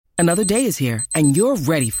Another day is here, and you're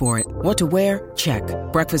ready for it. What to wear? Check.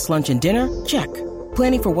 Breakfast, lunch, and dinner? Check.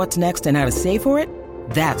 Planning for what's next and how to save for it?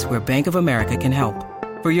 That's where Bank of America can help.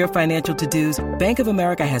 For your financial to-dos, Bank of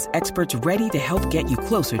America has experts ready to help get you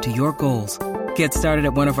closer to your goals. Get started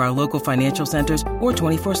at one of our local financial centers or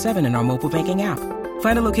 24/7 in our mobile banking app.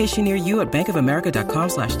 Find a location near you at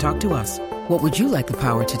bankofamerica.com/talktous. What would you like the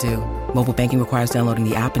power to do? Mobile banking requires downloading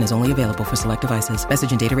the app and is only available for select devices.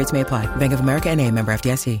 Message and data rates may apply. Bank of America N.A., member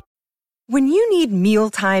FDIC. When you need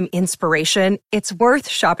mealtime inspiration, it's worth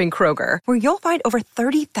shopping Kroger, where you'll find over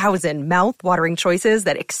 30,000 mouth-watering choices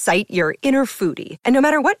that excite your inner foodie. And no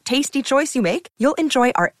matter what tasty choice you make, you'll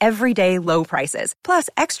enjoy our everyday low prices, plus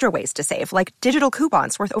extra ways to save, like digital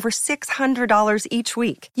coupons worth over $600 each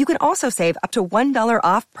week. You can also save up to $1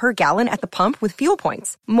 off per gallon at the pump with fuel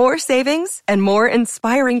points. More savings and more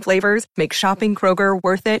inspiring flavors make shopping Kroger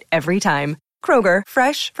worth it every time. Kroger,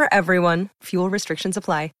 fresh for everyone. Fuel restrictions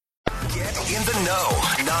apply. Get in the know.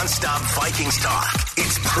 Non-stop Vikings talk.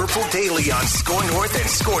 It's Purple Daily on Score North and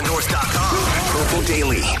ScoreNorth.com. Purple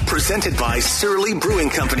Daily, presented by Surly Brewing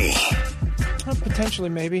Company. Potentially,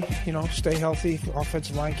 maybe. Stay healthy.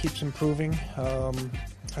 Offensive line keeps improving.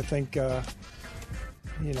 I think,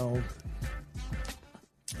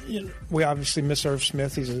 we obviously miss Irv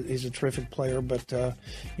Smith. He's a terrific player, but,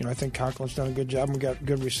 I think Conklin's done a good job, and we got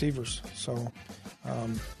good receivers. So,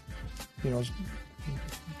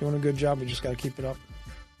 doing a good job. We just got to keep it up.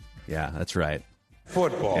 Yeah, that's right.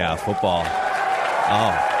 Football. Yeah, football.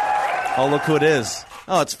 Oh, look who it is.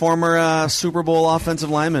 Oh, it's former Super Bowl offensive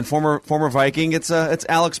lineman, former Viking. It's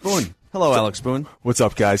Alex Boone. Hello, Alex Boone. What's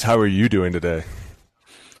up, guys? How are you doing today?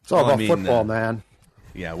 It's all about football, man.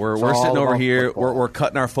 Yeah, we're sitting over here. We're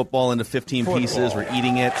cutting our football into 15 pieces. We're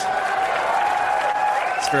eating it.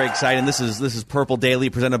 It's very exciting. This is Purple Daily,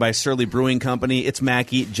 presented by Surly Brewing Company. It's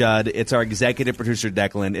Mackie, Judd. It's our executive producer,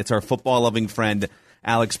 Declan. It's our football-loving friend,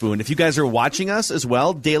 Alex Boone. If you guys are watching us as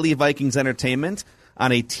well, Daily Vikings Entertainment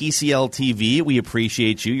on a TCL TV, we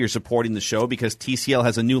appreciate you. You're supporting the show because TCL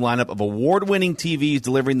has a new lineup of award-winning TVs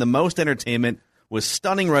delivering the most entertainment with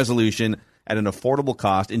stunning resolution at an affordable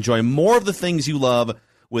cost. Enjoy more of the things you love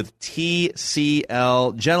with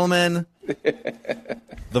TCL. Gentlemen,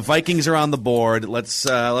 the Vikings are on the board. Let's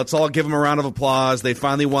all give them a round of applause. They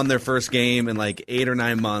finally won their first game in like 8 or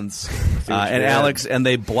 9 months. And Alex, and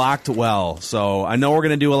they blocked well. So I know we're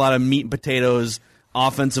going to do a lot of meat and potatoes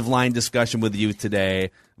offensive line discussion with you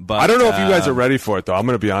today. But I don't know if you guys are ready for it, though. I'm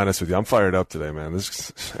going to be honest with you. I'm fired up today, man.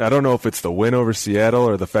 I don't know if it's the win over Seattle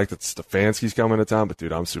or the fact that Stefanski's coming to town, but,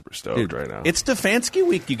 dude, I'm super stoked right now. It's Stefanski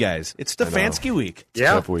week, you guys. It's Stefanski week. It's a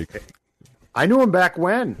tough week. I knew him back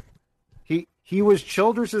when. He was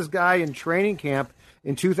Childress' guy in training camp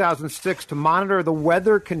in 2006 to monitor the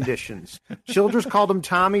weather conditions. Childress called him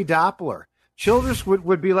Tommy Doppler. Childress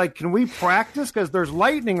would be like, can we practice? Because there's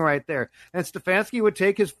lightning right there. And Stefanski would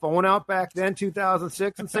take his phone out back then,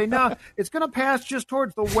 2006, and say, no, it's going to pass just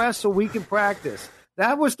towards the west so we can practice.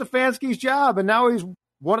 That was Stefanski's job, and now he's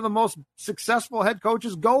one of the most successful head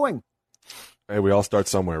coaches going. Hey, we all start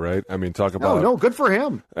somewhere, right? I mean, talk about... No, good for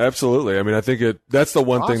him. Absolutely. I mean, I think that's the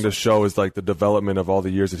one thing to show is like the development of all the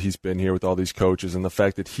years that he's been here with all these coaches and the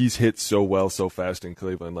fact that he's hit so well so fast in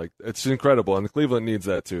Cleveland. Like, it's incredible, and Cleveland needs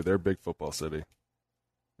that too. They're a big football city.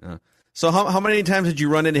 Yeah. So how many times did you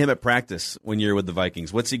run into him at practice when you were with the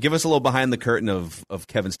Vikings? Give us a little behind the curtain of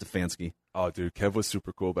Kevin Stefanski. Oh, dude, Kev was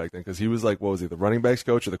super cool back then because he was like, what was he, the running backs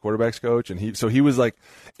coach or the quarterbacks coach? And he was like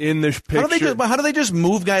in this picture. How do they just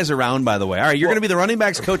move guys around, by the way? All right, you're going to be the running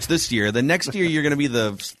backs coach this year. The next year, you're going to be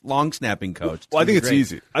the long snapping coach. Well, I think it's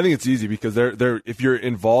easy. I think it's easy because they're if you're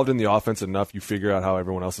involved in the offense enough, you figure out how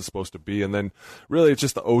everyone else is supposed to be. And then really it's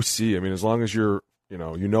just the OC. I mean, as long as you're, you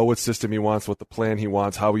know what system he wants, what the plan he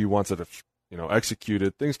wants, how he wants it to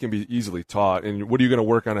executed, things can be easily taught. And what are you going to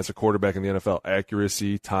work on as a quarterback in the NFL?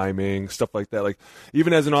 Accuracy, timing, stuff like that. Like,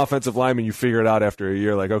 even as an offensive lineman, you figure it out after a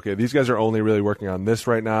year. Like, okay, these guys are only really working on this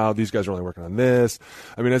right now. These guys are only working on this.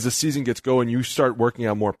 I mean, as the season gets going, you start working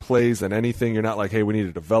on more plays than anything. You're not like, hey, we need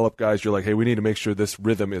to develop guys. You're like, hey, we need to make sure this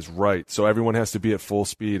rhythm is right. So everyone has to be at full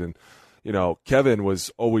speed. And Kevin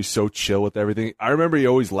was always so chill with everything. I remember he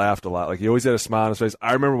always laughed a lot. Like, he always had a smile on his face.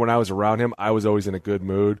 I remember when I was around him, I was always in a good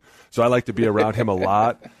mood. So I like to be around him a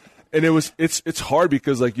lot. And it's hard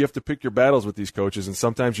because, like, you have to pick your battles with these coaches, and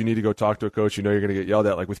sometimes you need to go talk to a coach you're going to get yelled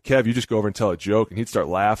at. Like, with Kev, you just go over and tell a joke, and he'd start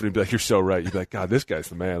laughing and be like, you're so right. You'd be like, God, this guy's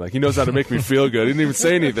the man. Like, he knows how to make me feel good. He didn't even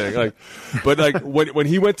say anything. But when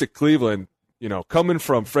he went to Cleveland, coming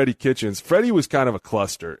from Freddie Kitchens, Freddie was kind of a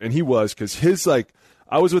cluster, and he was because his,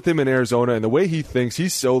 I was with him in Arizona, and the way he thinks,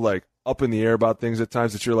 he's so, up in the air about things at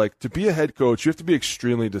times that you're like, to be a head coach, you have to be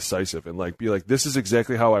extremely decisive and like be like, this is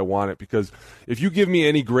exactly how I want it. Because if you give me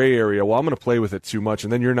any gray area, well, I'm going to play with it too much,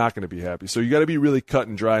 and then you're not going to be happy. So you got to be really cut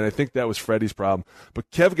and dry. And I think that was Freddie's problem. But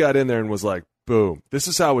Kev got in there and was like, boom, this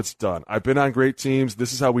is how it's done. I've been on great teams.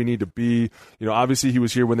 This is how we need to be. You know, obviously he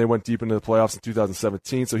was here when they went deep into the playoffs in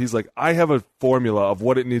 2017. So he's like, I have a formula of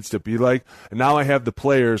what it needs to be like. And now I have the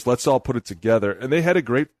players. Let's all put it together. And they had a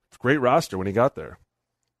great roster when he got there.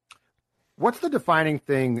 What's the defining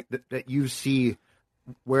thing that you see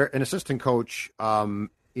where an assistant coach in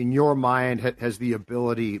your mind has the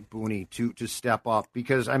ability, Booney, to step up?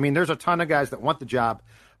 Because, I mean, there's a ton of guys that want the job.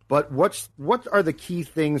 But what are the key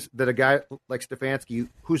things that a guy like Stefanski,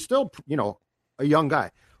 who's still, you know, a young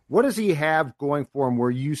guy, what does he have going for him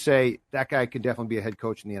where you say that guy could definitely be a head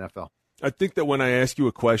coach in the NFL? I think that when I ask you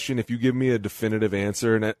a question, if you give me a definitive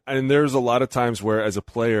answer, and there's a lot of times where as a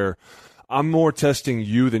player, I'm more testing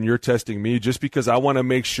you than you're testing me, just because I want to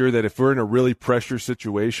make sure that if we're in a really pressure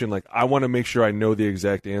situation, like I want to make sure I know the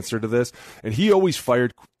exact answer to this. And he always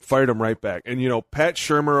fired him right back. And, you know, Pat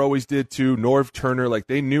Shurmur always did too, Norv Turner, like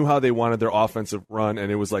they knew how they wanted their offensive run.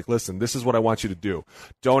 And it was like, listen, this is what I want you to do.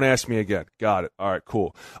 Don't ask me again. Got it. All right,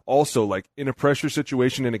 cool. Also, like in a pressure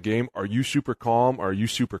situation in a game, are you super calm or are you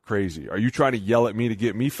super crazy? Are you trying to yell at me to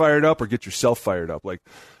get me fired up or get yourself fired up? Like,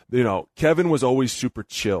 you know, Kevin was always super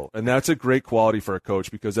chill, and that's a great quality for a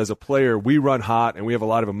coach because as a player, we run hot and we have a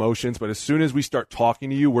lot of emotions, but as soon as we start talking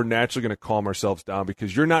to you, we're naturally going to calm ourselves down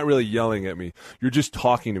because you're not really yelling at me. You're just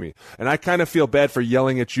talking to me. And I kind of feel bad for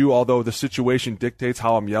yelling at you, although the situation dictates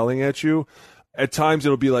how I'm yelling at you. At times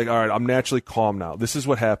it'll be like, all right, I'm naturally calm now. This is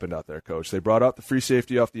what happened out there, coach. They brought out the free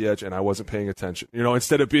safety off the edge, and I wasn't paying attention. You know,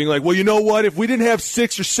 instead of being like, well, you know what? If we didn't have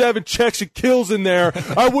 6 or 7 checks and kills in there,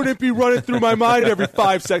 I wouldn't be running through my mind every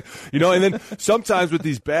 5 seconds. You know, and then sometimes with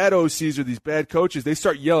these bad OCs or these bad coaches, they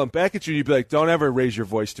start yelling back at you. You'd be like, don't ever raise your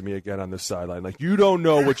voice to me again on this sideline. Like, you don't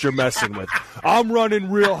know what you're messing with. I'm running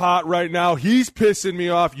real hot right now. He's pissing me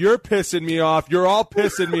off. You're pissing me off. You're all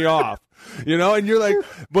pissing me off. You know, and you're like,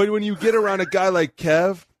 but when you get around a guy like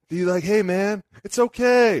Kev, you're like, hey, man, it's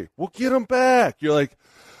okay. We'll get him back. You're like,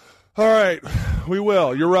 all right, we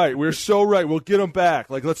will. You're right. We're so right. We'll get him back.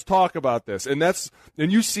 Like, let's talk about this. And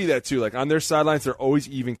you see that too. Like on their sidelines, they're always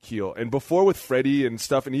even keel. And before with Freddie and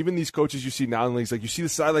stuff, and even these coaches you see now in leagues, like you see the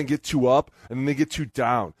sideline get too up and then they get too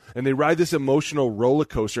down. And they ride this emotional roller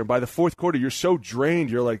coaster. And by the fourth quarter, you're so drained.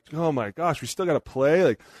 You're like, oh my gosh, we still got to play.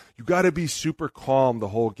 Like, you got to be super calm the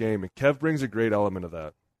whole game. And Kev brings a great element of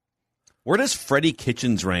that. Where does Freddie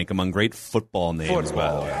Kitchens rank among great football names,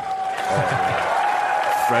 by the way?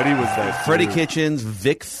 Freddie was that. Freddie Kitchens,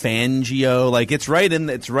 Vic Fangio, like it's right in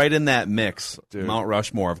that mix. Dude. Mount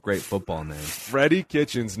Rushmore of great football names. Freddie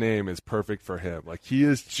Kitchens' name is perfect for him. Like he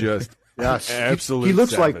is just yes, absolute. He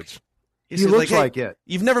looks savage. like. He looks like it.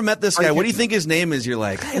 You've never met this guy. What do you think his name is? You're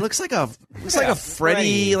like, hey, looks like a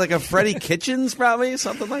Freddie Kitchens, probably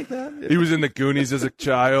something like that. He was in the Goonies as a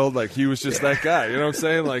child. Like he was just that guy. You know what I'm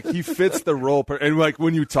saying? Like he fits the role. And like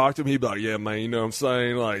when you talk to him, he'd be like, yeah, man. You know what I'm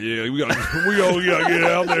saying? Like, yeah, we gotta get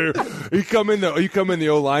out there. You come in the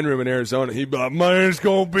O-line room in Arizona. He'd be like, man, it's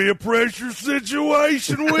gonna be a pressure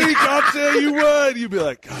situation week. I'll tell you what. You'd be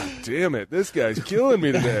like, God damn it, this guy's killing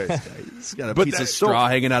me today. He's got a piece of straw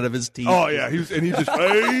hanging out of his teeth. Oh yeah, he just,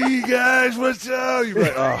 hey guys, what's up? You're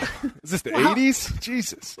like, oh, is this the '80s?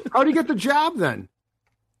 Jesus. How do you get the job then?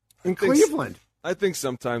 In Cleveland. I think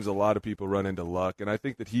sometimes a lot of people run into luck, and I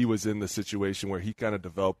think that he was in the situation where he kind of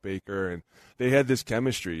developed Baker, and they had this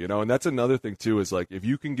chemistry, you know. And that's another thing too is like if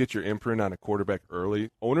you can get your imprint on a quarterback early,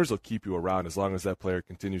 owners will keep you around as long as that player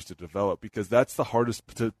continues to develop because that's the hardest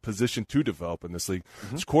position to develop in this league.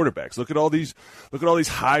 Mm-hmm. It's quarterbacks. Look at all these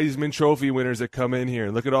Heisman Trophy winners that come in here,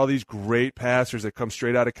 and look at all these great passers that come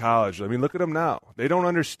straight out of college. I mean, look at them now. They don't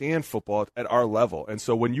understand football at our level, and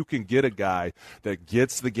so when you can get a guy that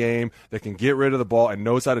gets the game, that can get rid of the ball and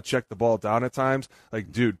knows how to check the ball down at times, like,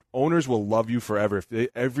 dude, owners will love you forever. If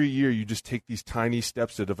every year you just take these tiny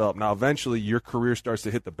steps to develop. Now, eventually your career starts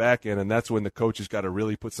to hit the back end, and that's when the coaches got to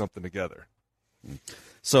really put something together.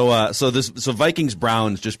 So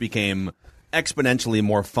Vikings-Browns just became exponentially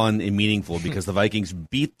more fun and meaningful because the Vikings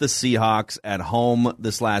beat the Seahawks at home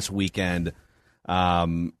this last weekend.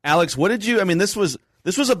 Alex, what did you? I mean, this was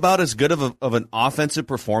about as good of an offensive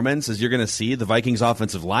performance as you're going to see. The Vikings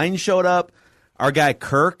offensive line showed up. Our guy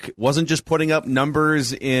Kirk wasn't just putting up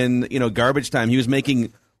numbers in garbage time. He was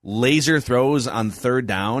making laser throws on third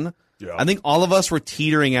down. Yeah. I think all of us were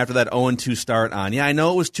teetering after that 0-2 start on. Yeah, I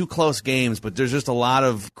know it was 2 close games, but there's just a lot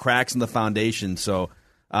of cracks in the foundation. So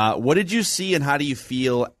what did you see and how do you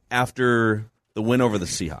feel after the win over the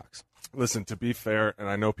Seahawks? Listen, to be fair, and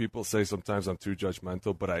I know people say sometimes I'm too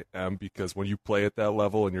judgmental, but I am, because when you play at that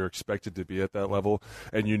level and you're expected to be at that level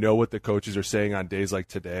and you know what the coaches are saying on days like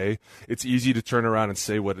today, it's easy to turn around and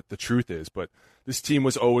say what the truth is. But this team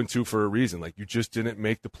was 0-2 for a reason. Like, you just didn't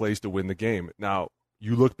make the plays to win the game. Now,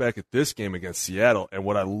 you look back at this game against Seattle, and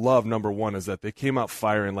what I love, number one, is that they came out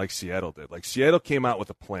firing like Seattle did. Like, Seattle came out with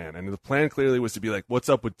a plan, and the plan clearly was to be like, what's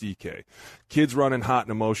up with DK? Kid's running hot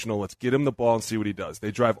and emotional. Let's get him the ball and see what he does. They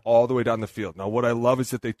drive all the way down the field. Now, what I love is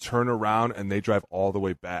that they turn around and they drive all the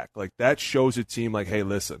way back. Like, that shows a team like, hey,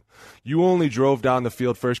 listen, you only drove down the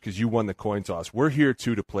field first because you won the coin toss. We're here,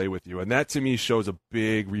 too, to play with you. And that, to me, shows a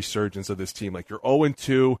big resurgence of this team. Like, you're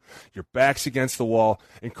 0-2, your back's against the wall,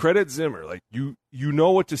 and credit Zimmer. Like, you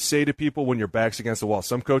know what to say to people when your back's against the wall.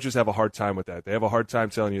 Some coaches have a hard time with that. They have a hard time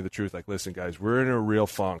telling you the truth. Like, listen, guys, we're in a real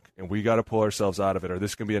funk, and we got to pull ourselves out of it, or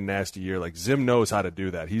this can be a nasty year. Like, Zim knows how to do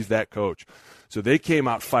that. He's that coach. So they came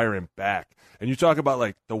out firing back. And you talk about,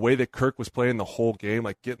 like, the way that Kirk was playing the whole game,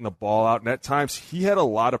 like getting the ball out. And at times, he had a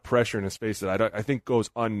lot of pressure in his face that I think goes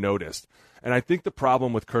unnoticed. And I think the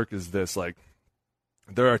problem with Kirk is this, like,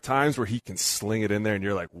 there are times where he can sling it in there, and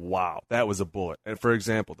you're like, wow, that was a bullet. And, for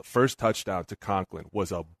example, the first touchdown to Conklin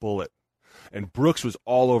was a bullet. And Brooks was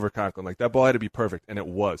all over Conklin. Like, that ball had to be perfect, and it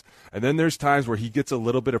was. And then there's times where he gets a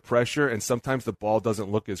little bit of pressure, and sometimes the ball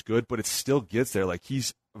doesn't look as good, but it still gets there. Like,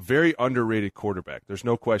 he's a very underrated quarterback. There's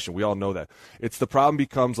no question. We all know that. It's the problem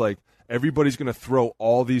becomes, like, everybody's going to throw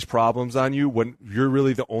all these problems on you when you're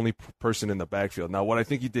really the only person in the backfield. Now, what I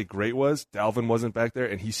think he did great was Dalvin wasn't back there,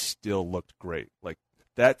 and he still looked great. Like,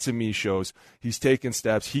 that, to me, shows he's taken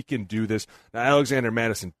steps. He can do this. Now, Alexander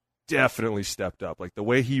Mattison definitely stepped up. Like, the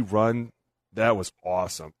way he run, that was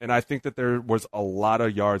awesome. And I think that there was a lot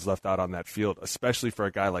of yards left out on that field, especially for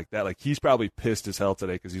a guy like that. Like, he's probably pissed as hell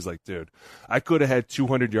today because he's like, dude, I could have had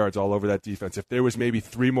 200 yards all over that defense if there was maybe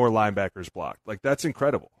 3 more linebackers blocked. Like, that's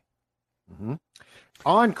incredible. Mm-hmm.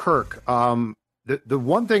 On Kirk, the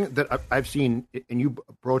one thing that I've seen, and you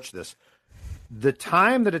broached this, the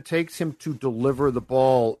time that it takes him to deliver the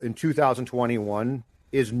ball in 2021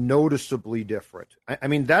 is noticeably different. I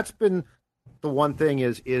mean, that's been the one thing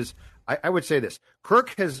is I would say this.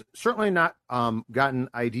 Kirk has certainly not gotten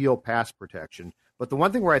ideal pass protection, but the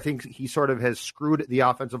one thing where I think he sort of has screwed the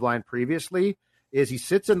offensive line previously is he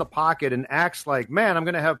sits in the pocket and acts like, man, I'm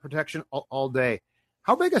going to have protection all day.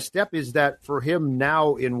 How big a step is that for him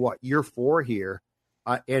now in year 4 here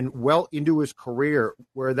and well into his career,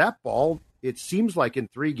 where that ball, it seems like in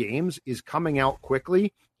 3 games, is coming out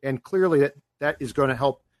quickly, and clearly that is going to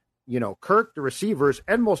help, Kirk, the receivers,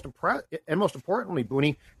 and most importantly,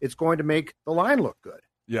 Booney, it's going to make the line look good.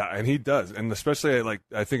 Yeah, and he does. And especially,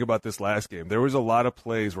 I think about this last game. There was a lot of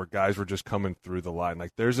plays where guys were just coming through the line.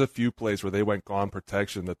 Like, there's a few plays where they went gone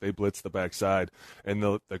protection, that they blitzed the backside, and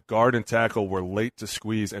the guard and tackle were late to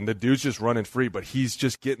squeeze, and the dude's just running free, but he's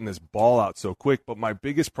just getting this ball out so quick. But my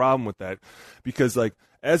biggest problem with that, because,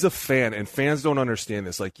 as a fan, and fans don't understand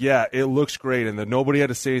this, yeah, it looks great, and nobody had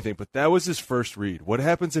to say anything, but that was his first read. What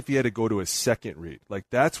happens if he had to go to his second read?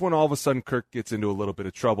 That's when all of a sudden Kirk gets into a little bit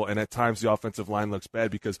of trouble, and at times the offensive line looks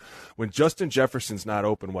bad, because when Justin Jefferson's not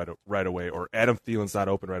open right away, or Adam Thielen's not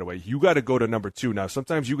open right away, you got to go to number 2. Now,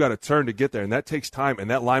 sometimes you got to turn to get there, and that takes time,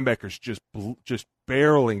 and that linebacker's just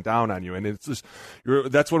barreling down on you, and it's just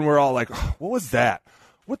that's when we're all like, oh, what was that?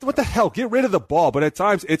 What the hell? Get rid of the ball. But at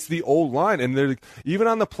times, it's the old line. And they're even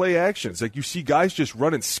on the play actions, you see guys just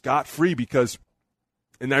running scot-free because,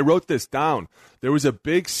 and I wrote this down, there was a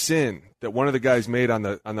big sin that one of the guys made on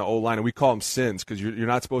the O-line, and we call them sins because you're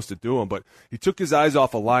not supposed to do them, but he took his eyes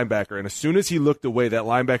off a linebacker, and as soon as he looked away, that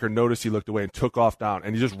linebacker noticed he looked away and took off down,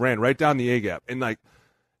 and he just ran right down the A-gap. And,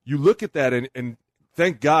 you look at that, and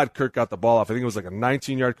thank God Kirk got the ball off. I think it was a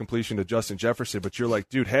 19-yard completion to Justin Jefferson, but you're like,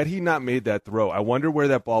 dude, had he not made that throw, I wonder where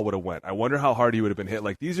that ball would have went. I wonder how hard he would have been hit.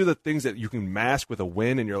 These are the things that you can mask with a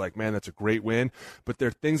win, and you're like, man, that's a great win. But they're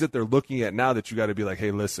things that they're looking at now that you got to be like,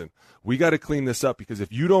 hey, listen, we got to clean this up, because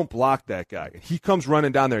if you don't block that guy, and he comes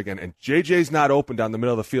running down there again, and JJ's not open down the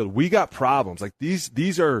middle of the field, we got problems.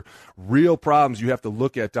 These are real problems you have to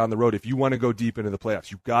look at down the road if you want to go deep into the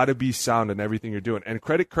playoffs. You got to be sound in everything you're doing. And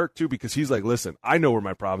credit Kirk, too, because he's like, listen, I know where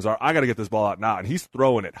my problems are. I got to get this ball out now. And he's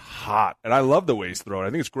throwing it hot. And I love the way he's throwing it.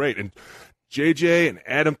 I think it's great. And JJ and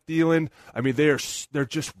Adam Thielen, I mean, they're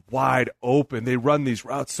just wide open. They run these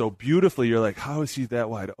routes so beautifully. You're like, how is he that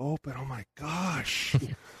wide open? Oh, my gosh.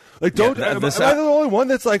 Am I the only one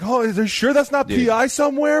that's like, oh, is there sure that's not PI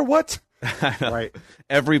somewhere? What? Right.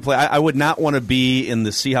 Every play. I would not want to be in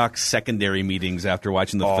the Seahawks secondary meetings after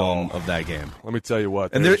watching the film of that game. Let me tell you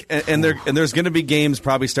what. And there's going to be games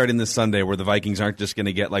probably starting this Sunday where the Vikings aren't just going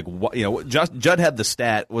to get Judd had the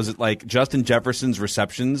stat. Was it like Justin Jefferson's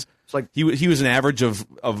receptions? It's like he was an average of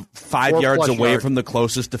 5 yards away from the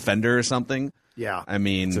closest defender or something. Yeah, I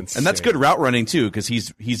mean, and that's good route running too because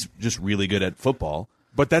he's just really good at football.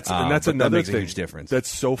 But that's another that makes thing a huge difference. That's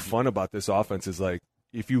so fun about this offense is like,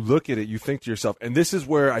 if you look at it, you think to yourself, and this is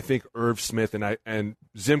where I think Irv Smith and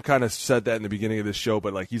Zim kind of said that in the beginning of this show,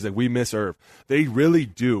 but like he's like, we miss Irv. They really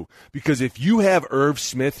do. Because if you have Irv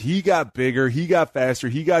Smith, he got bigger, he got faster,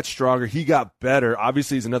 he got stronger, he got better.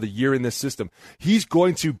 Obviously, he's another year in this system. He's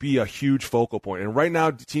going to be a huge focal point. And right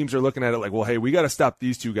now, teams are looking at it like, well, hey, we got to stop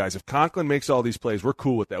these two guys. If Conklin makes all these plays, we're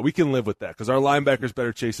cool with that. We can live with that because our linebackers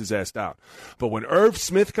better chase his ass down. But when Irv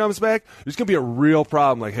Smith comes back, there's going to be a real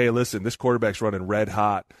problem. Like, hey, listen, this quarterback's running red hot.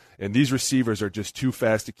 And these receivers are just too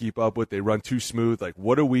fast to keep up with. They run too smooth. Like,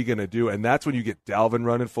 what are we going to do? And that's when you get Dalvin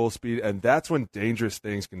running full speed, and that's when dangerous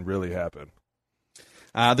things can really happen.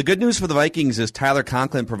 The good news for the Vikings is Tyler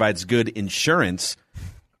Conklin provides good insurance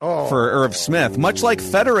for Irv Smith, much like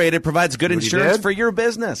Federated provides good insurance for your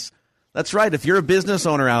business. That's right. If you're a business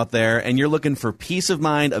owner out there and you're looking for peace of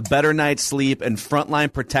mind, a better night's sleep, and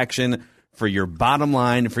frontline protection for your bottom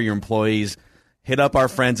line, for your employees, hit up our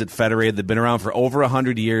friends at Federated. They've been around for over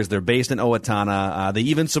 100 years. They're based in Owatonna. They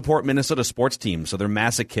even support Minnesota sports teams, so they're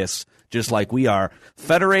masochists just like we are.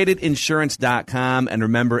 FederatedInsurance.com. And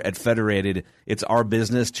remember, at Federated, it's our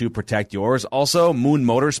business to protect yours. Also, Moon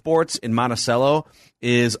Motorsports in Monticello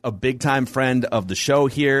is a big-time friend of the show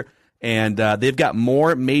here. And they've got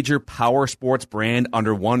more major power sports brand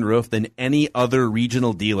under one roof than any other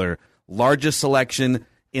regional dealer. Largest selection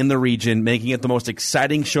in the region, making it the most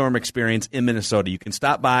exciting showroom experience in Minnesota. You can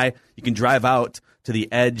stop by, you can drive out to the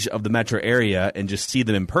edge of the metro area and just see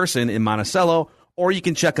them in person in Monticello, or you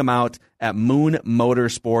can check them out at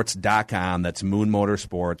moonmotorsports.com. That's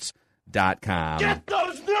moonmotorsports.com. Get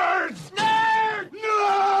those nerds!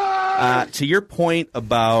 To your point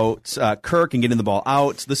about Kirk and getting the ball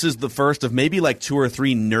out, this is the first of maybe like 2 or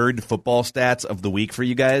 3 nerd football stats of the week for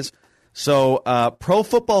you guys. So Pro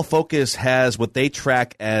Football Focus has what they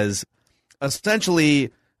track as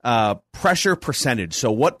essentially pressure percentage.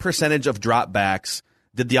 So what percentage of dropbacks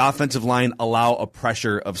did the offensive line allow a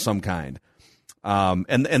pressure of some kind?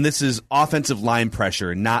 And this is offensive line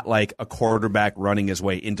pressure, not like a quarterback running his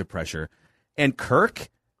way into pressure. And Kirk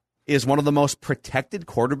is one of the most protected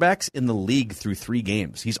quarterbacks in the league through 3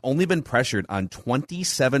 games. He's only been pressured on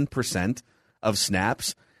 27% of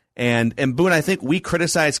snaps. And Boone, I think we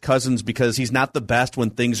criticize Cousins because he's not the best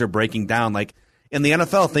when things are breaking down. Like in the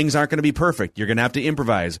NFL, things aren't going to be perfect. You're going to have to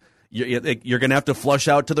improvise. You're going to have to flush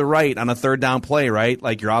out to the right on a 3rd down play, right?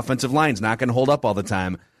 Like your offensive line's not going to hold up all the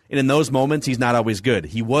time. And in those moments, he's not always good.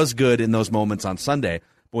 He was good in those moments on Sunday.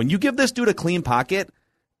 But when you give this dude a clean pocket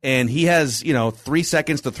and he has, 3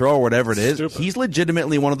 seconds to throw or whatever it is, he's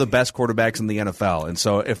legitimately one of the best quarterbacks in the NFL. And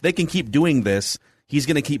so if they can keep doing this, he's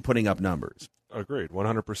going to keep putting up numbers. Agreed,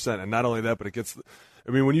 100%. And not only that, but it gets –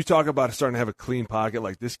 I mean, when you talk about starting to have a clean pocket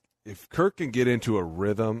like this, if Kirk can get into a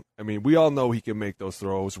rhythm, I mean, we all know he can make those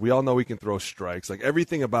throws. We all know he can throw strikes. Like,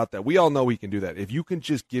 everything about that, we all know he can do that. If you can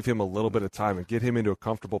just give him a little bit of time and get him into a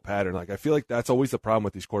comfortable pattern, like, I feel like that's always the problem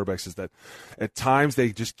with these quarterbacks is that at times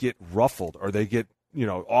they just get ruffled or they get –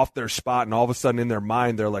 off their spot, and all of a sudden in their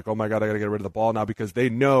mind, they're like, oh my God, I got to get rid of the ball now because they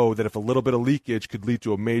know that if a little bit of leakage could lead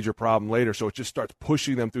to a major problem later. So it just starts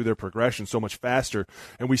pushing them through their progression so much faster.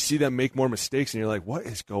 And we see them make more mistakes, and you're like, what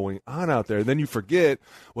is going on out there? And then you forget,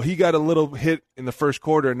 well, he got a little hit in the first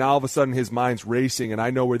quarter, and now all of a sudden his mind's racing, and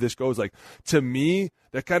I know where this goes. Like, to me,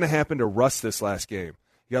 that kind of happened to Russ this last game.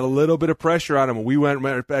 You got a little bit of pressure on him, and we went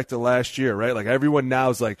right back to last year, right? Like, everyone now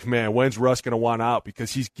is like, man, when's Russ going to want out?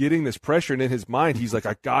 Because he's getting this pressure, and in his mind, he's like,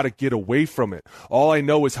 I got to get away from it. All I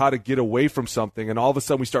know is how to get away from something, and all of a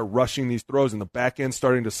sudden we start rushing these throws, and the back end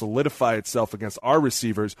starting to solidify itself against our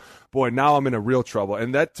receivers. Boy, now I'm in a real trouble.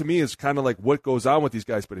 And that, to me, is kind of like what goes on with these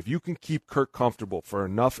guys. But if you can keep Kirk comfortable for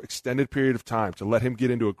enough extended period of time to let him get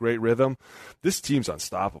into a great rhythm, this team's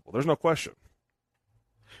unstoppable. There's no question.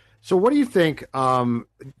 So what do you think?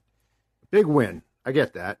 Big win. I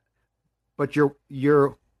get that. But you're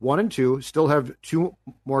 1-2, still have 2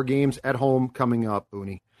 more games at home coming up,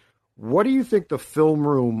 Booney. What do you think the film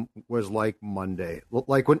room was like Monday?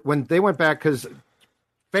 Like when they went back, because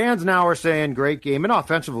fans now are saying great game, and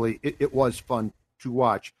offensively it was fun to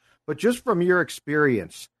watch. But just from your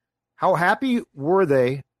experience, how happy were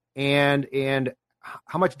they, and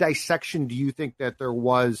how much dissection do you think that there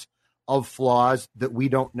was of flaws that we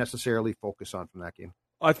don't necessarily focus on from that game?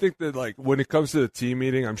 I think that, like, when it comes to the team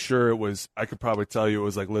meeting, I'm sure I could probably tell you it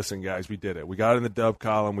was like, listen, guys, we did it. We got in the dub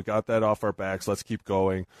column. We got that off our backs. Let's keep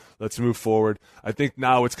going. Let's move forward. I think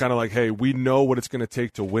now it's kind of like, hey, we know what it's going to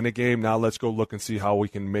take to win a game. Now let's go look and see how we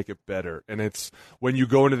can make it better. And it's when you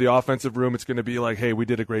go into the offensive room, it's going to be like, hey, we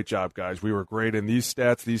did a great job, guys. We were great in these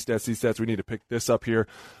stats. We need to pick this up here.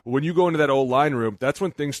 But when you go into that O-line room, that's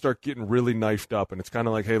when things start getting really knifed up. And it's kind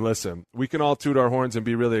of like, hey, listen, we can all toot our horns and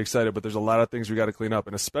be really excited, but there's a lot of things we got to clean up.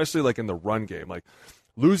 And especially like in the run game, like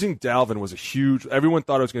losing Dalvin was everyone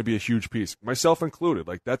thought it was going to be a huge piece, myself included.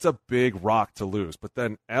 Like, that's a big rock to lose. But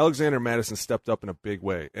then Alexander Mattison stepped up in a big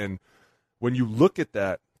way. And when you look at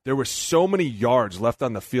that, there were so many yards left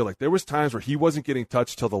on the field. Like, there was times where he wasn't getting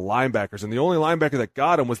touched till the linebackers, and the only linebacker that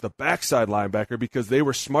got him was the backside linebacker, because they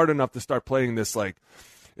were smart enough to start playing this, like,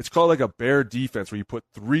 it's called like a bear defense, where you put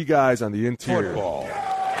 3 guys on the interior. Football.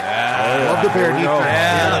 Yeah. Love the bear defense.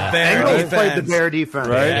 Yeah, the bear Bengals defense. played the bear defense.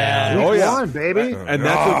 Right? Yeah. Oh, yeah. Week 1, baby. And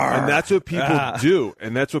that's what people do.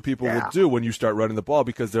 And that's what people will do when you start running the ball,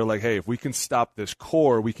 because they're like, hey, if we can stop this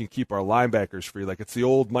core, we can keep our linebackers free. Like, it's the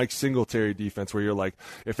old Mike Singletary defense where you're like,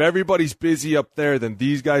 if everybody's busy up there, then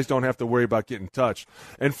these guys don't have to worry about getting touched.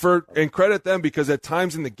 And credit them, because at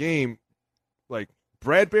times in the game, like,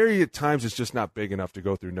 Bradbury at times is just not big enough to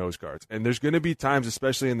go through nose guards. And there's going to be times,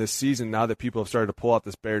 especially in this season, now that people have started to pull out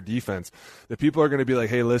this bear defense, that people are going to be like,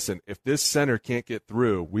 hey, listen, if this center can't get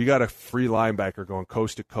through, we got a free linebacker going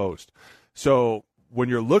coast to coast. So when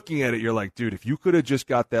you're looking at it, you're like, dude, if you could have just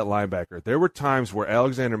got that linebacker. There were times where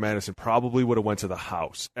Alexander Mattison probably would have went to the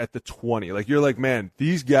house at the 20. Like, you're like, man,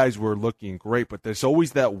 these guys were looking great, but there's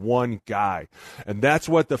always that one guy. And that's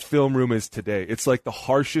what the film room is today. It's like the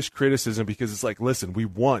harshest criticism, because it's like, listen, we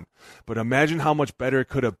won, but imagine how much better it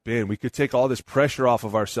could have been. We could take all this pressure off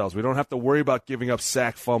of ourselves. We don't have to worry about giving up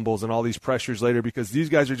sack fumbles and all these pressures later, because these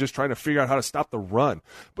guys are just trying to figure out how to stop the run.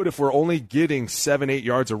 But if we're only getting 7-8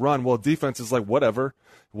 yards a run, well, defense is like, whatever.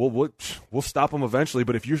 We'll stop them eventually.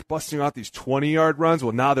 But if you're busting out these 20-yard runs,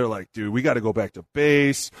 well, now they're like, dude, we got to go back to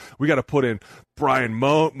base. We got to put in Brian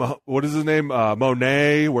what is his name?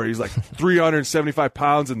 Monet, where he's like 375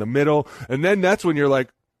 pounds in the middle. And then that's when you're like,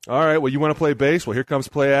 all right, well, you want to play base? Well, here comes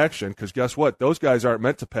play action, because guess what? Those guys aren't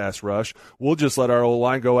meant to pass rush. We'll just let our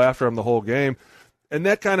O-line go after them the whole game. And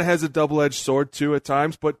that kind of has a double-edged sword, too, at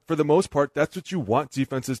times. But for the most part, that's what you want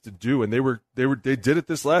defenses to do. And they did it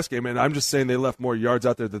this last game. And I'm just saying they left more yards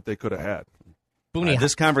out there that they could have had. Booney,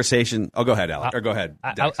 this conversation. Oh, go ahead, Alec. Or go ahead.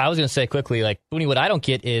 I was going to say quickly, like, Booney, what I don't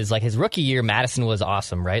get is, like, his rookie year, Madison was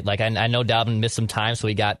awesome, right? Like, I know Dalvin missed some time, so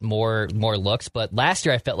he got more looks. But last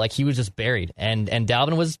year, I felt like he was just buried. And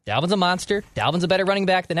Dalvin's a monster. Dalvin's a better running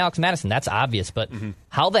back than Alex Madison. That's obvious. But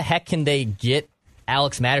how the heck can they get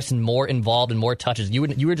Alex Madison more involved and more touches?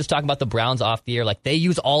 You were just talking about the Browns off the air. Like, they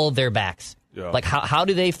use all of their backs. Yeah. Like, how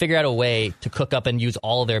do they figure out a way to cook up and use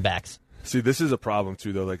all of their backs? See, this is a problem,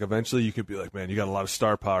 too, though. Like, eventually you could be like, man, you got a lot of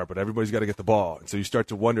star power, but everybody's got to get the ball. And so you start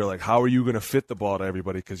to wonder, like, how are you going to fit the ball to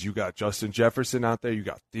everybody? Because you got Justin Jefferson out there, you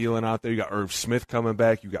got Thielen out there, you got Irv Smith coming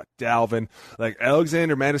back, you got Dalvin. Like,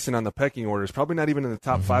 Alexander Mattison on the pecking order is probably not even in the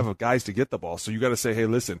top 5 of guys to get the ball. So you got to say, hey,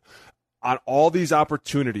 listen, on all these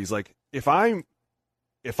opportunities, like, if I'm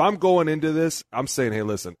going into this, I'm saying, hey,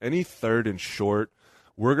 listen, any third and short,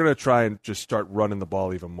 we're going to try and just start running the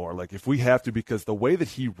ball even more. Like, if we have to, because the way that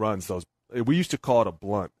he runs those, we used to call it a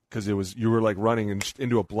blunt, because you were like running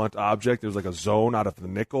into a blunt object. It was like a zone out of the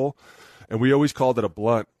nickel, and we always called it a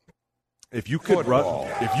blunt. If you run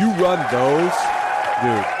those,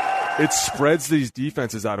 dude, it spreads these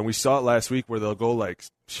defenses out. And we saw it last week where they'll go like,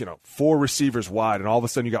 4 receivers wide, and all of a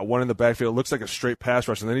sudden you got one in the backfield. It looks like a straight pass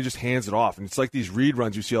rush, and then he just hands it off. And it's like these read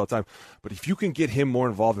runs you see all the time. But if you can get him more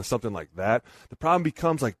involved in something like that, the problem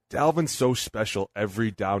becomes like Dalvin's so special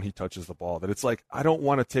every down he touches the ball that it's like, I don't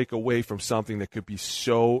want to take away from something that could be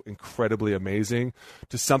so incredibly amazing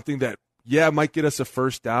to something that, yeah, it might get us a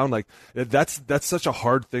first down. Like, that's such a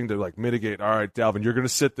hard thing to, like, mitigate. All right, Dalvin, you're going to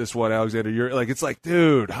sit this one, Alexander. You're like, it's like,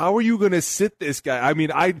 dude, how are you going to sit this guy? I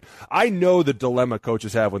mean, I know the dilemma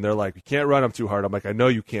coaches have when they're like, you can't run them too hard. I'm like, I know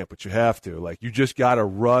you can't, but you have to. Like, you just got to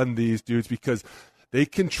run these dudes because they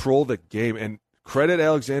control the game. And credit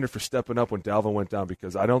Alexander for stepping up when Dalvin went down,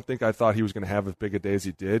 because I don't think I thought he was going to have as big a day as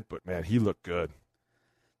he did, but, man, he looked good.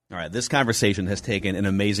 All right, this conversation has taken an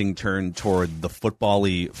amazing turn toward the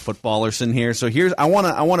footballerson here. So I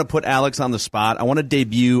want to put Alex on the spot. I want to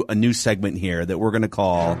debut a new segment here that we're going to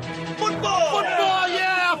call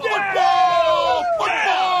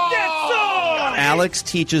Alex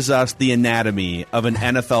teaches us the anatomy of an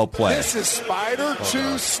NFL play. This is spider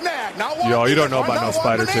to snag. Not one. Yo, you don't know about no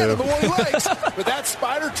spider two. But that's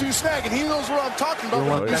spider to snag, and he knows what I'm talking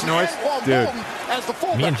about. This noise, dude. As the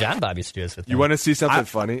fullback. Me and John Bob used to do this with You want to see something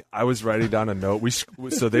funny? I was writing down a note.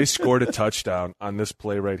 So they scored a touchdown on this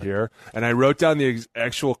play right here, and I wrote down the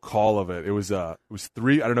actual call of it. It was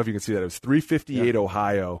 3. I don't know if you can see that. It was 358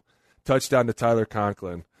 Ohio, touchdown to Tyler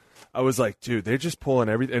Conklin. I was like, dude, they're just pulling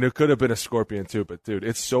everything. And it could have been a scorpion, too. But, dude,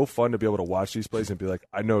 it's so fun to be able to watch these plays and be like,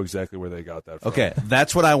 I know exactly where they got that from. Okay,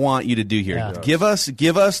 that's what I want you to do here. Yeah. Give us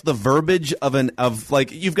the verbiage of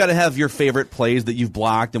like, you've got to have your favorite plays that you've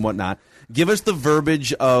blocked and whatnot. Give us the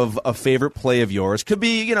verbiage of a favorite play of yours. Could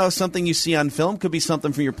be, something you see on film. Could be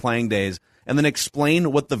something from your playing days. And then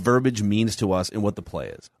explain what the verbiage means to us and what the play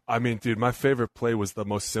is. I mean, dude, my favorite play was the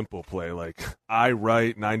most simple play. Like, I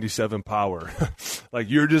right 97 power. Like,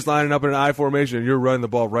 you're just lining up in an I formation and you're running the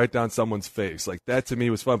ball right down someone's face. Like, that to me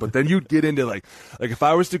was fun. But then you'd get into, like if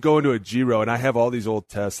I was to go into a G-Row, and I have all these old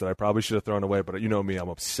tests that I probably should have thrown away, but you know me, I'm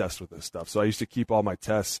obsessed with this stuff. So I used to keep all my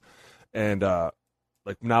tests. And,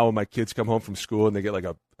 like, now when my kids come home from school and they get, like,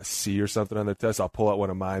 a C or something on their test, I'll pull out one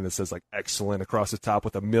of mine that says, like, excellent across the top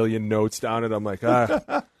with a million notes down it. I'm like,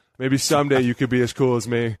 maybe someday you could be as cool as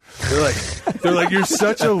me. They're like, you're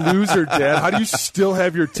such a loser, Dad. How do you still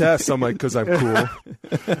have your tests? I'm like, because I'm cool.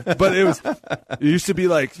 But it used to be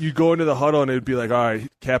like, you go into the huddle and it would be like, all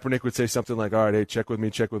right, Kaepernick would say something like, all right, hey, check with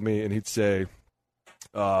me. And he'd say,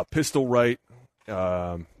 pistol right,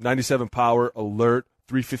 97 power, alert,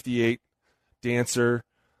 358, dancer,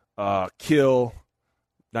 kill,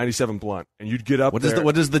 97 blunt. And you'd get up there.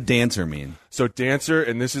 What does the dancer mean? So dancer,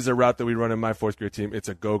 and this is a route that we run in my fourth grade team, it's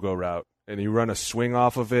a go-go route. And you run a swing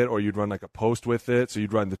off of it, or you'd run like a post with it. So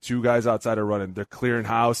you'd run the two guys outside are running, they're clearing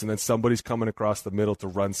house, and then somebody's coming across the middle to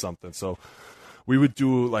run something. So we would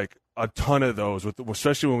do like a ton of those,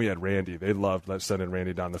 especially when we had Randy. They loved sending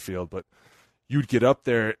Randy down the field. But you'd get up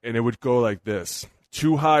there, and it would go like this.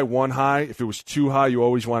 2 high, 1 high. If it was 2 high, you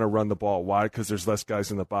always want to run the ball. Why? Because there's less guys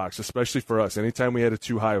in the box, especially for us. Anytime we had a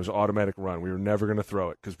 2 high, it was an automatic run. We were never going to throw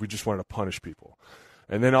it because we just wanted to punish people.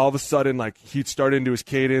 And then all of a sudden, like, he'd start into his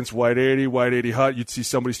cadence, white 80 hut. You'd see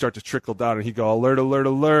somebody start to trickle down, and he'd go, alert, alert,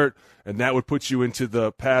 alert. And that would put you into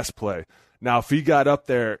the pass play. Now, if he got up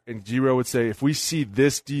there, and G-Row would say, if we see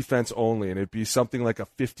this defense only, and it'd be something like a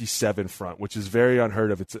 57 front, which is very unheard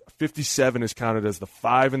of. 57 is counted as the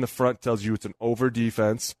 5 in the front tells you it's an over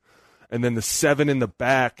defense, and then the 7 in the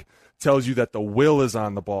back tells you that the will is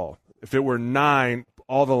on the ball. If it were 9,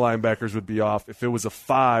 all the linebackers would be off. If it was a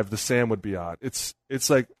 5, the Sam would be on. It's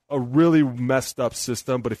like a really messed up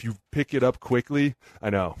system, but if you pick it up quickly, I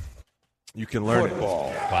know, you can learn Football.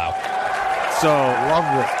 it. Wow. So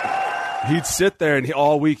love this. He'd sit there, and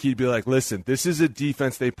all week he'd be like, listen, this is a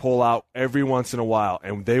defense they pull out every once in a while,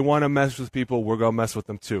 and they want to mess with people, we're going to mess with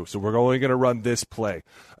them too. So we're only going to run this play.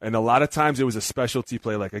 And a lot of times it was a specialty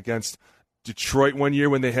play, like against Detroit one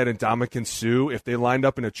year when they had Ndamukong Suh. If they lined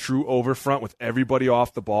up in a true overfront with everybody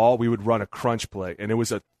off the ball, we would run a crunch play. And it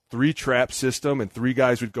was a 3-trap system, and 3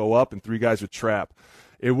 guys would go up and 3 guys would trap.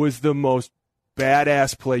 It was the most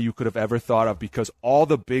badass play you could have ever thought of because all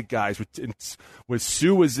the big guys, when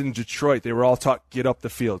Sue was in Detroit, they were all taught, get up the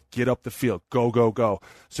field, go, go, go.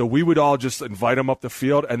 So we would all just invite them up the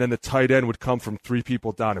field, and then the tight end would come from 3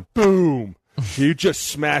 people down, and boom, you just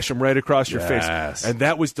smash them right across your face. And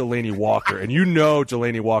that was Delaney Walker. And you know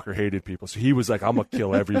Delaney Walker hated people, so he was like, I'm going to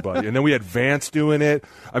kill everybody. And then we had Vance doing it.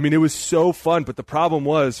 I mean, it was so fun, but the problem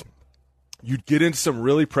was you'd get into some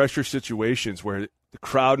really pressure situations where the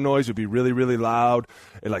crowd noise would be really, really loud.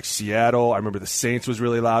 And like Seattle, I remember the Saints was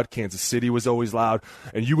really loud. Kansas City was always loud.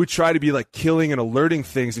 And you would try to be like killing and alerting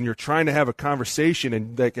things, and you're trying to have a conversation,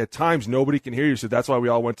 and like at times nobody can hear you. So that's why we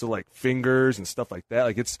all went to like fingers and stuff like that.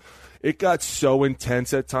 Like it got so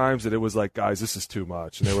intense at times that it was like, guys, this is too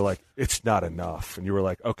much. And they were like, it's not enough. And you were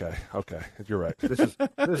like, okay, you're right. This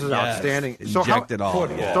is outstanding. Inject it all.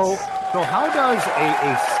 So how does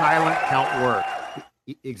a silent count work?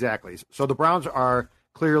 Exactly. So the Browns are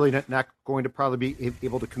clearly not going to probably be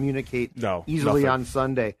able to communicate easily on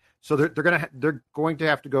Sunday. So they're going to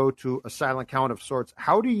have to go to a silent count of sorts.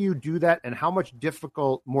 How do you do that, and how much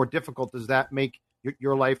more difficult does that make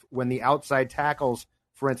your life when the outside tackles,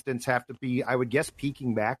 for instance, have to be, I would guess,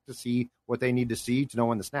 peeking back to see what they need to see to know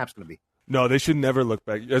when the snap's going to be? No, they should never look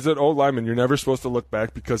back. As an old lineman, you're never supposed to look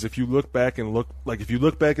back, because if you look back and if you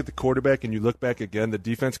look back at the quarterback and you look back again, the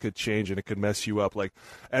defense could change and it could mess you up. Like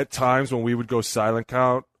at times when we would go silent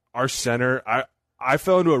count, our center, I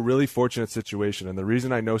fell into a really fortunate situation, and the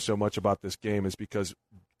reason I know so much about this game is because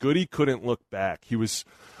Goody couldn't look back.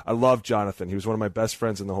 I love Jonathan. He was one of my best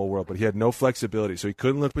friends in the whole world, but he had no flexibility, so he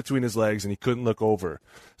couldn't look between his legs and he couldn't look over.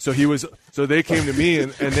 So they came to me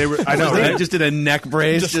and they were. I know, right? Just did a neck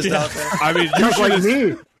brace just out there. I mean, you should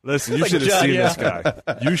me. Listen, you should have seen this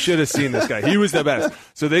guy. You should have seen this guy. He was the best.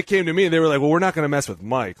 So they came to me and they were like, well, we're not going to mess with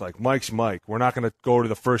Mike. Like, Mike's Mike. We're not going to go to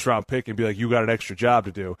the first round pick and be like, you got an extra job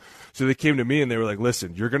to do. So they came to me and they were like,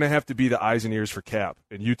 listen, you're going to have to be the eyes and ears for Cap.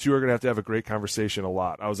 And you two are going to have a great conversation a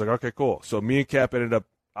lot. I was like, okay, cool. So me and Cap ended up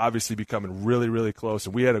obviously becoming really, really close.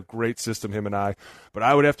 And we had a great system, him and I. But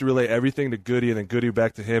I would have to relay everything to Goody and then Goody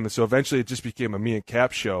back to him. And so eventually it just became a me and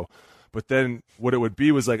Cap show. But then what it would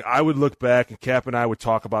be was like I would look back and Cap and I would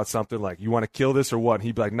talk about something like, you want to kill this or what? And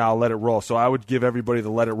he'd be like, no, let it roll. So I would give everybody the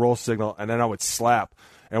let it roll signal, and then I would slap.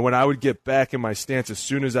 And when I would get back in my stance, as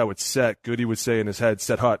soon as I would set, Goody would say in his head,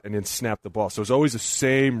 set hut, and then snap the ball. So it's always the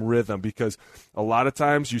same rhythm because a lot of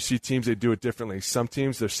times you see teams, they do it differently. Some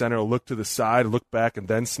teams, their center will look to the side, look back, and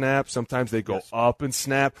then snap. Sometimes they go up and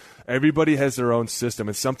snap. Everybody has their own system.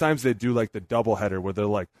 And sometimes they do like the doubleheader where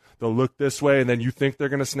they'll look this way, and then you think they're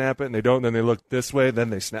going to snap it, and they don't, and then they look this way, then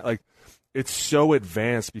they snap. Like, it's so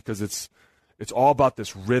advanced because it's all about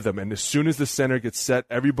this rhythm. And as soon as the center gets set,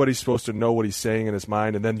 everybody's supposed to know what he's saying in his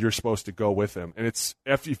mind, and then you're supposed to go with him. And it's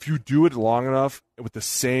if you do it long enough with the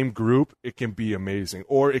same group, it can be amazing.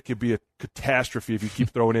 Or it could be a catastrophe if you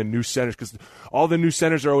keep throwing in new centers, because all the new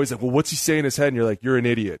centers are always like, well, what's he saying in his head? And you're like, you're an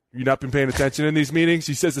idiot. You've not been paying attention in these meetings?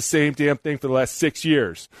 He says the same damn thing for the last 6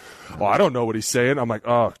 years. Oh, I don't know what he's saying. I'm like,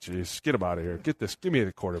 oh, jeez, get him out of here. Give me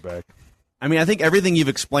the quarterback. I mean, I think everything you've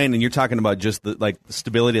explained, and you're talking about just the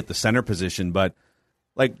stability at the center position, but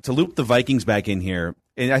like to loop the Vikings back in here,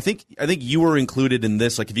 and I think you were included in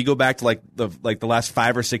this. Like if you go back to the last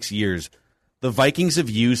 5 or 6 years, the Vikings have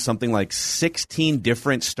used something like 16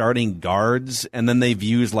 different starting guards, and then they've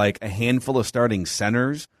used like a handful of starting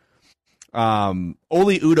centers. Oli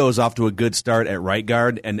Udoh's off to a good start at right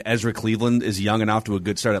guard, and Ezra Cleveland is young and off to a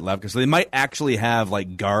good start at left guard. So they might actually have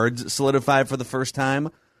like guards solidified for the first time.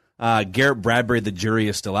 Garrett Bradbury, the jury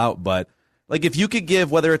is still out, but like if you could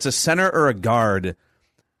give, whether it's a center or a guard,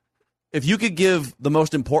 if you could give the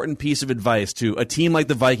most important piece of advice to a team like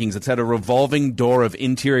the Vikings that's had a revolving door of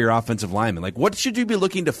interior offensive linemen, like what should you be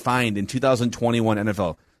looking to find in 2021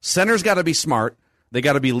 NFL? Centers got to be smart. They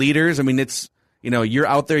got to be leaders. I mean, it's, you're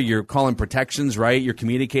out there, you're calling protections, right? You're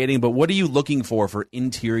communicating, but what are you looking for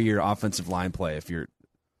interior offensive line play if you're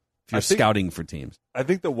scouting for teams? I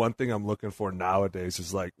think the one thing I'm looking for nowadays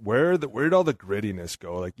is like where did all the grittiness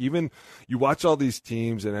go? Like even you watch all these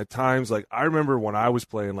teams, and at times, like I remember when I was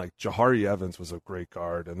playing, like Jahari Evans was a great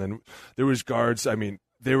guard, and then there was guards. I mean,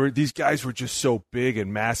 these guys were just so big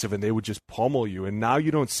and massive, and they would just pummel you. And now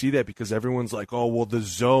you don't see that because everyone's like, oh, well, the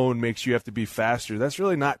zone makes you have to be faster. That's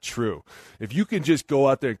really not true. If you can just go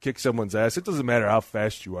out there and kick someone's ass, it doesn't matter how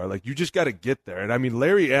fast you are. Like, you just got to get there. And I mean,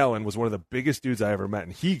 Larry Allen was one of the biggest dudes I ever met,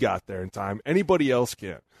 and he got there in time. Anybody else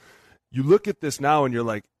can't. You look at this now, and you're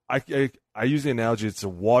like, I use the analogy, it's a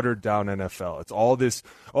watered-down NFL. It's all this,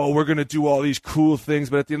 oh, we're going to do all these cool things,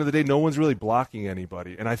 but at the end of the day, no one's really blocking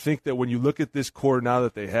anybody. And I think that when you look at this core now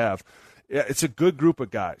that they have, it's a good group of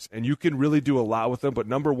guys, and you can really do a lot with them. But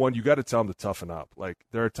number one, you got to tell them to toughen up. Like,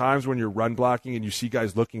 there are times when you're run blocking and you see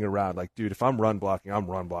guys looking around like, dude, if I'm run blocking, I'm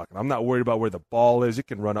run blocking. I'm not worried about where the ball is. It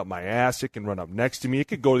can run up my ass. It can run up next to me. It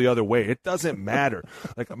could go the other way. It doesn't matter.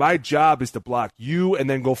 Like, my job is to block you and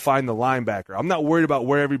then go find the linebacker. I'm not worried about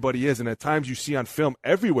where everybody is. And at times you see on film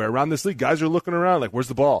everywhere around this league, guys are looking around like, where's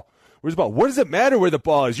the ball? Where's the ball? What does it matter where the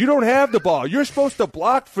ball is? You don't have the ball. You're supposed to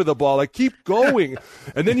block for the ball. Like, keep going.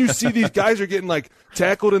 And then you see these guys are getting, like,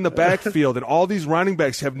 tackled in the backfield, and all these running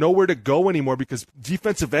backs have nowhere to go anymore because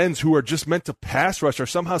defensive ends who are just meant to pass rush are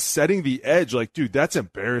somehow setting the edge. Like, dude, that's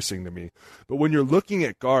embarrassing to me. But when you're looking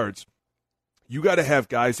at guards, you got to have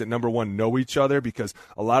guys that, number one, know each other, because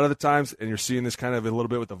a lot of the times, and you're seeing this kind of a little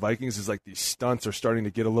bit with the Vikings, is like these stunts are starting to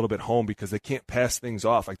get a little bit home because they can't pass things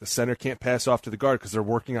off. Like the center can't pass off to the guard because they're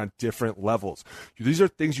working on different levels. These are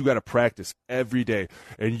things you got to practice every day,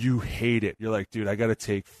 and you hate it. You're like, dude, I got to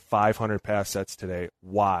take 500 pass sets today.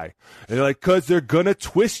 Why? And they're like, because they're going to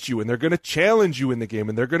twist you, and they're going to challenge you in the game,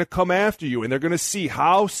 and they're going to come after you, and they're going to see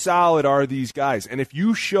how solid are these guys. And if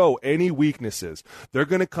you show any weaknesses, they're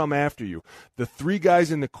going to come after you. The three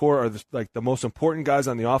guys in the core are the most important guys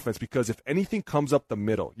on the offense, because if anything comes up the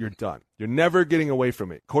middle, you're done. You're never getting away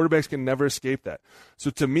from it. Quarterbacks can never escape that.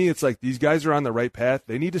 So to me, it's like these guys are on the right path.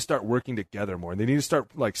 They need to start working together more, and they need to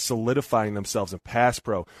start like solidifying themselves in pass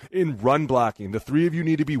pro, in run blocking. The three of you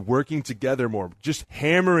need to be working together more, just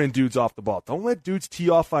hammering dudes off the ball. Don't let dudes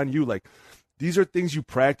tee off on you. Like, these are things you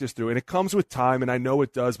practice through, and it comes with time, and I know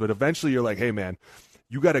it does, but eventually you're like, hey, man,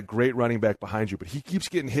 you got a great running back behind you, but he keeps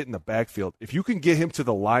getting hit in the backfield. If you can get him to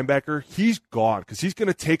the linebacker, he's gone because he's going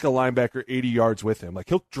to take a linebacker 80 yards with him. Like,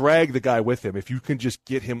 he'll drag the guy with him if you can just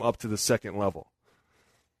get him up to the second level.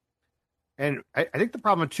 And I think the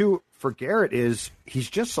problem, too, for Garrett is he's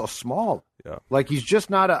just so small. Yeah. Like, he's just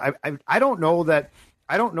not I don't know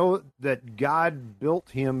that God built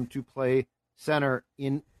him to play center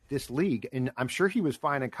in this league. And I'm sure he was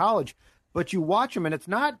fine in college. But you watch him, and it's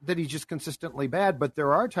not that he's just consistently bad, but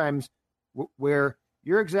there are times where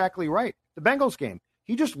you're exactly right. The Bengals game,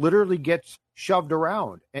 he just literally gets shoved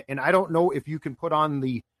around. And I don't know if you can put on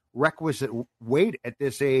the requisite weight at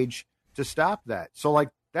this age to stop that. So, like,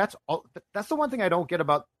 that's the one thing I don't get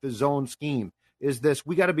about the zone scheme is this: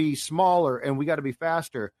 we got to be smaller and we got to be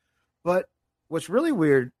faster. But what's really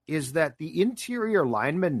weird is that the interior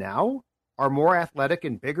linemen now are more athletic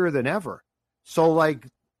and bigger than ever. So, like,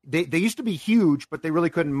 They used to be huge, but they really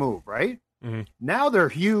couldn't move, right? Mm-hmm. Now they're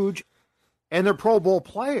huge, and they're Pro Bowl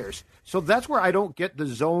players. So that's where I don't get the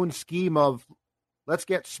zone scheme of let's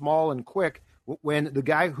get small and quick when the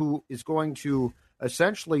guy who is going to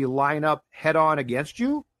essentially line up head-on against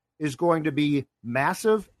you is going to be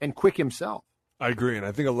massive and quick himself. I agree, and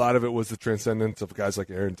I think a lot of it was the transcendence of guys like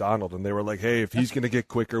Aaron Donald, and they were like, hey, if he's going to get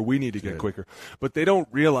quicker, we need to get quicker. But they don't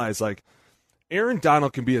realize, like, Aaron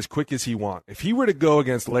Donald can be as quick as he wants. If he were to go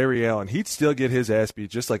against Larry Allen, he'd still get his ass beat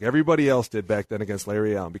just like everybody else did back then against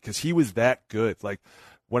Larry Allen because he was that good. Like,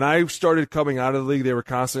 when I started coming out of the league, they were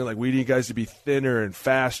constantly like, we need guys to be thinner and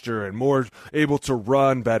faster and more able to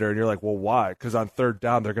run better. And you're like, well, why? Because on third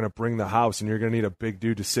down, they're going to bring the house and you're going to need a big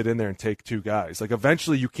dude to sit in there and take two guys. Like,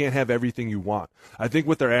 eventually, you can't have everything you want. I think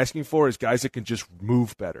what they're asking for is guys that can just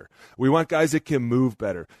move better. We want guys that can move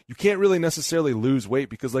better. You can't really necessarily lose weight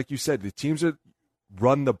because, like you said, the teams that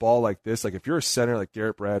run the ball like this, like if you're a center like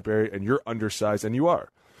Garrett Bradbury and you're undersized, and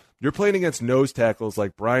you're playing against nose tackles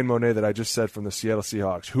like Brian Monet that I just said from the Seattle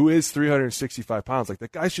Seahawks, who is 365 pounds. Like,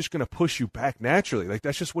 that guy's just going to push you back naturally. Like,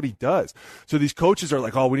 that's just what he does. So these coaches are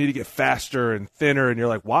like, oh, we need to get faster and thinner. And you're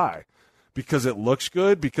like, why? Because it looks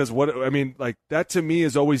good? Because like, that to me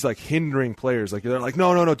is always like hindering players. Like, they're like,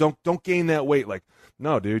 no, don't gain that weight. Like,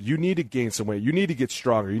 no, dude, you need to gain some weight. You need to get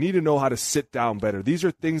stronger. You need to know how to sit down better. These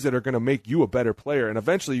are things that are going to make you a better player. And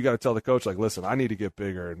eventually you got to tell the coach, like, listen, I need to get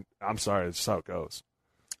bigger. And I'm sorry, that's just how it goes.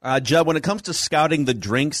 Judd, when it comes to scouting the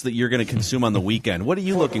drinks that you're going to consume on the weekend, what are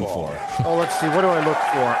you looking for? Oh, let's see. What do I look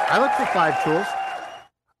for? I look for 5 tools.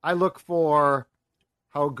 I look for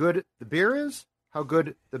how good the beer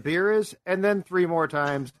is, and then 3 more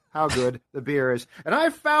times how good the beer is. And I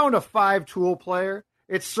found a 5-tool player.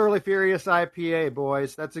 It's Surly Furious IPA,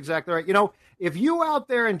 boys. That's exactly right. You know, if you out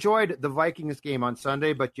there enjoyed the Vikings game on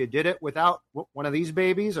Sunday, but you did it without one of these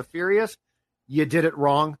babies, a Furious, you did it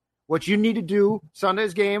wrong. What you need to do,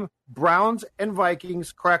 Sunday's game, Browns and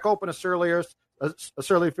Vikings, crack open a Surly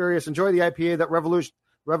Furious, enjoy the IPA that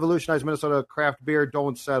revolutionized Minnesota craft beer.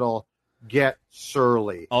 Don't settle. Get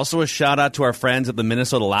Surly. Also, a shout out to our friends at the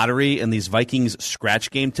Minnesota Lottery and these Vikings scratch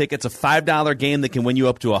game tickets. A $5 game that can win you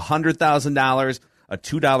up to $100,000. A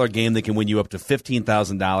 $2 game that can win you up to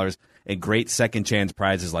 $15,000, and great second chance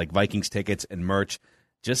prizes like Vikings tickets and merch.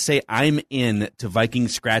 Just say I'm in to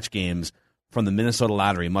Vikings scratch games from the Minnesota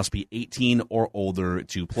Lottery. Must be 18 or older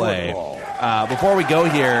to play. Before we go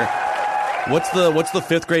here, what's the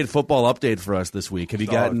 5th grade football update for us this week? Have you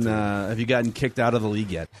gotten kicked out of the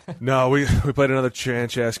league yet? No, we played another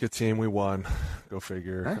Chanchaska team. We won. Go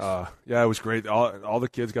figure. Nice. Yeah, it was great. All the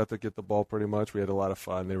kids got to get the ball pretty much. We had a lot of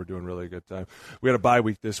fun. They were doing really good time. We had a bye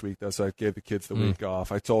week this week, though, so I gave the kids the week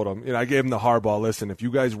off. I told them, I gave them the hardball. Listen, if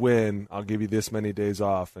you guys win, I'll give you this many days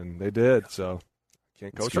off, and they did. So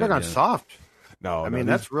can't coach. Should have gone soft. No, I mean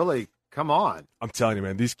that's really. Come on. I'm telling you,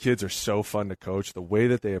 man, these kids are so fun to coach. The way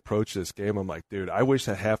that they approach this game, I'm like, dude, I wish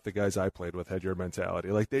that half the guys I played with had your mentality.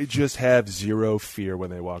 Like, they just have zero fear when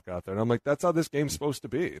they walk out there. And I'm like, that's how this game's supposed to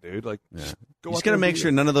be, dude. Like, just got to make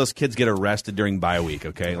sure none of those kids get arrested during bye week,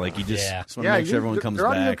 okay? Like, you just want to make sure everyone comes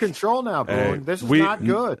back. They're under control now, Boone. Hey, this is not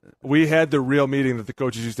good. We had the real meeting that the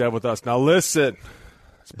coaches used to have with us. Now, listen,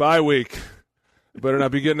 it's bye week. You better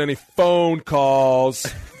not be getting any phone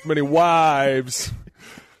calls, many wives.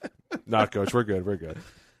 Nah, Coach, we're good. We're good.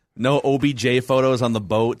 No OBJ photos on the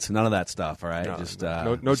boat. None of that stuff. All right,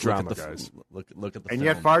 no drama, guys. Look at the. And film.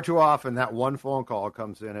 yet, far too often, that one phone call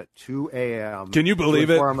comes in at 2 a.m. Can you believe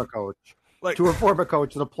it? To inform a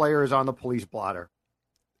coach, the player is on the police blotter.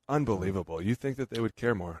 Unbelievable. You think that they would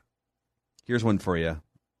care more? Here's one for you.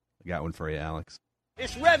 I got one for you, Alex.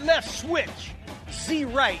 It's red left switch, Z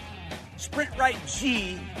right, sprint right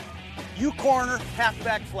G, U corner,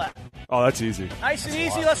 halfback flat. Oh, that's easy. Nice and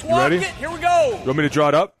easy. Let's walk it. Here we go. You want me to draw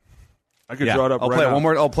it up? I could draw it up. I'll right play it now. one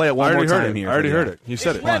more. I'll play it one more time here. I already heard it. You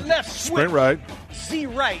said it. Left, switch. Sprint right. Z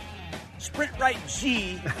right. Sprint right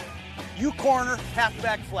G. U corner,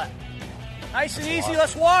 halfback flat. Nice and easy.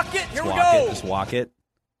 Let's walk it. Here we go. Just walk it.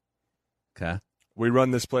 Okay. We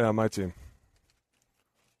run this play on my team.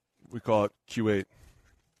 We call it Q8.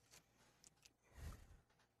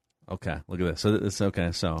 Okay. Look at this. So it's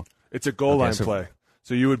okay. So it's a goal line play.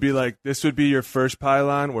 So you would be like, this would be your first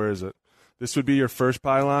pylon. Where is it? This would be your first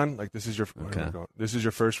pylon. Like this is your. This is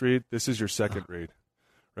your first read. This is your second read.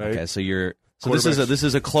 Right. Okay. So this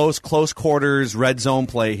is a close quarters red zone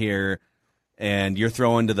play here, and you're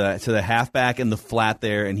throwing to the halfback in the flat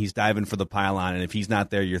there, and he's diving for the pylon. And if he's not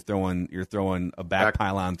there, you're throwing a back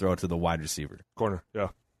pylon throw to the wide receiver corner. Yeah.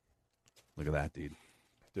 Look at that, dude.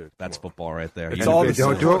 That's football right there. It's all if they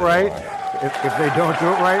don't do it right, if they don't do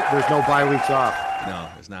it right, there's no bye weeks off. No,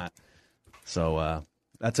 there's not. So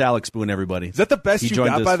that's Alex Boone, everybody. Is that the best you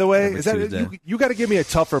got, by the way? Is that you got to give me a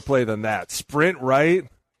tougher play than that? Sprint right.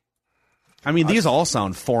 I mean, these all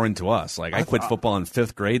sound foreign to us. Like I quit football in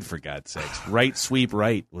 5th grade, for God's sakes. Right sweep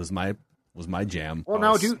right was my jam. Well,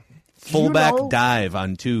 now fullback dive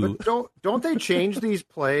on 2. But don't they change these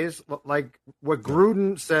plays? Like what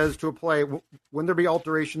Gruden says to a play, wouldn't there be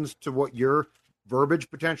alterations to what your verbiage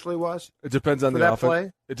potentially was? It depends on the offense.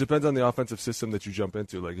 Play? It depends on the offensive system that you jump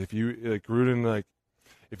into. Like if you Gruden,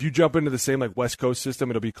 if you jump into the same West Coast system,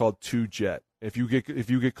 it'll be called 2-jet. If you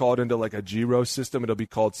get called into a G-Row system, it'll be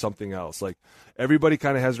called something else. Like everybody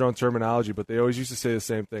kind of has their own terminology, but they always used to say the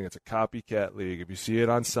same thing. It's a copycat league. If you see it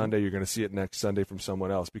on Sunday, you're going to see it next Sunday from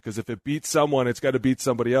someone else. Because if it beats someone, it's got to beat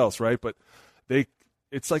somebody else, right? But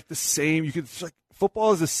it's like the same.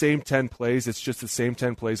 Football is the same 10 plays. It's just the same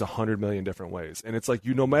 10 plays 100 million different ways. And it's like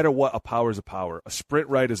no matter what, a power is a power. A sprint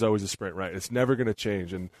right is always a sprint right. It's never going to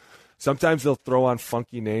change. And sometimes they'll throw on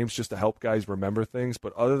funky names just to help guys remember things.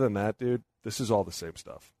 But other than that, dude, this is all the same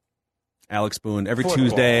stuff. Alex Boone, every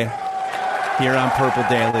Tuesday here on Purple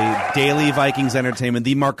Daily Vikings Entertainment,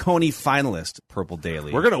 the Marconi finalist, Purple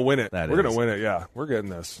Daily. We're going to win it. We're going to win it, yeah. We're getting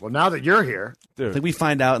this. Well, now that you're here. Dude. I think we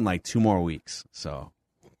find out in 2 more weeks. So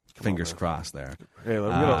fingers crossed there. Hey, we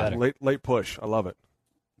got a late push. I love it.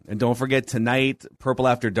 And don't forget tonight, Purple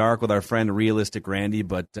After Dark with our friend Realistic Randy.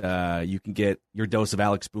 But you can get your dose of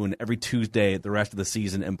Alex Boone every Tuesday the rest of the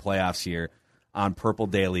season and playoffs here on Purple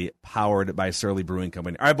Daily, powered by Surly Brewing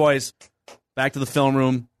Company. All right, boys, back to the film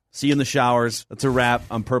room. See you in the showers. That's a wrap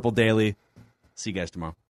on Purple Daily. See you guys tomorrow.